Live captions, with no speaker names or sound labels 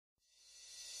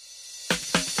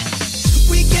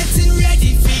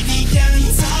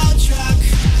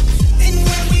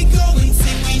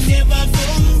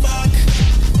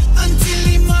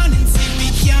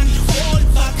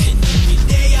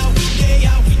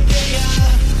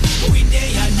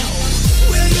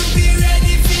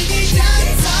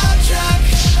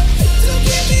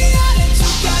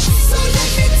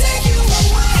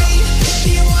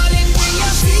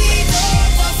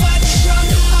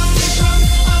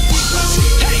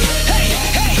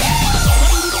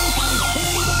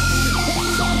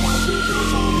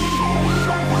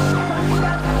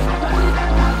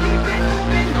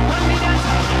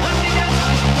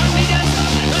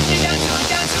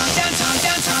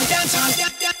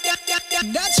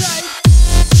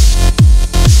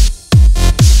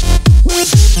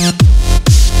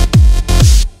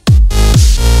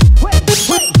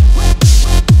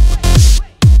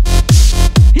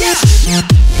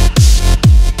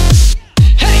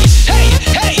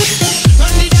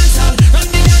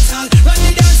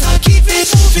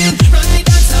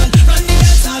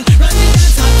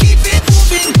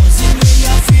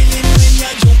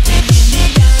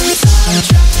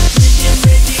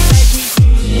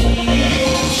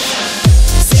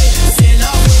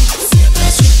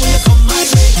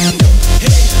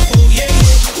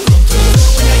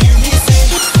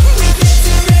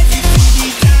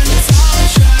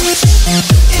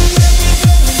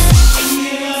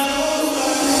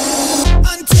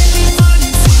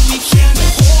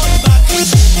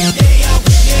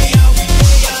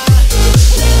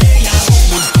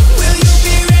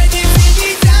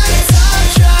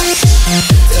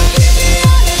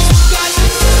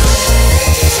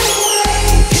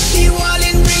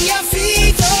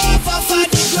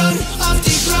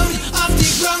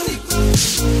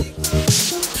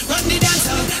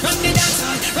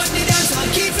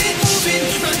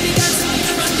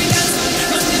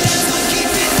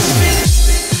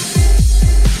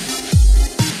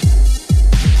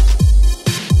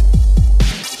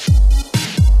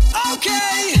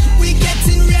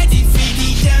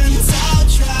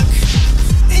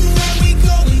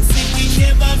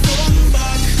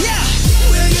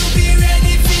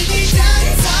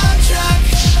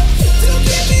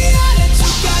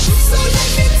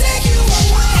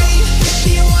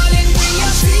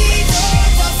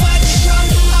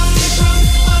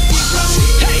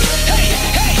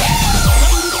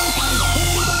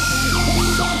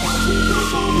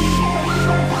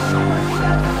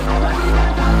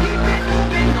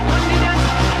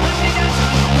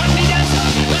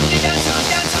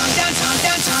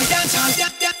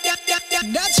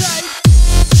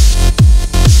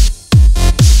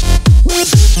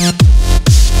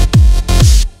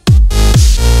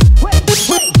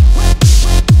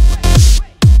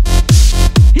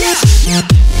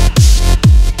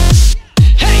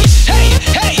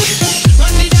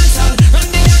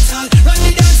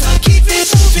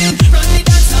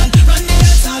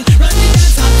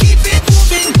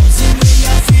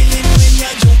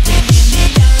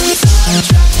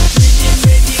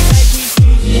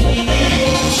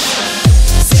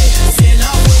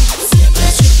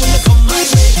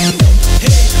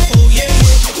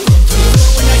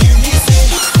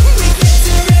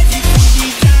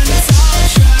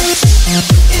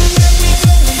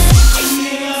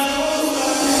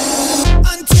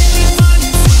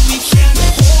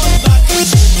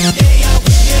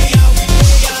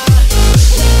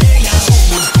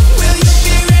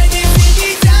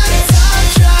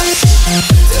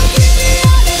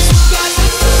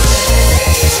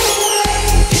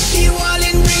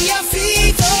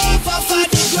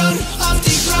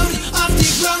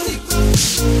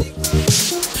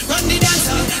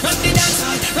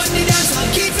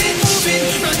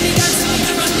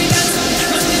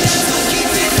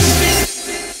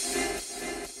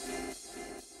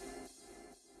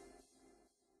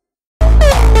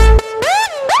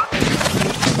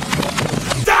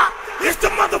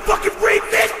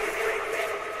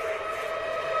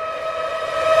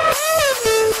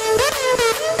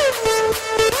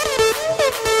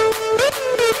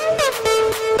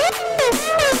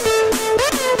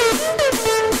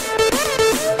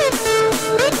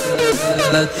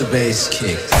bass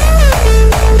kick.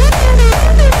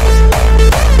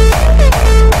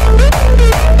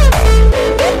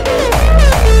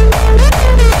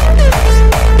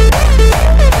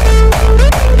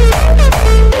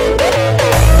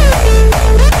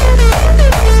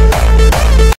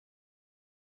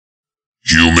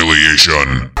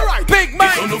 Humiliation. Alright, big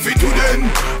man. So no fit to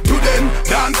them,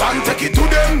 dance and take it to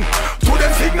them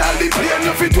signal the plane,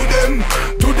 you fit to them,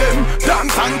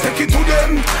 dance and take it to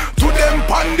them,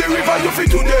 pan the river, you fit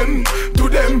to them,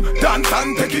 dance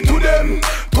and take it to them,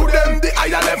 the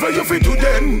higher level, you fit to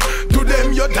them,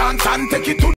 you dance and take it to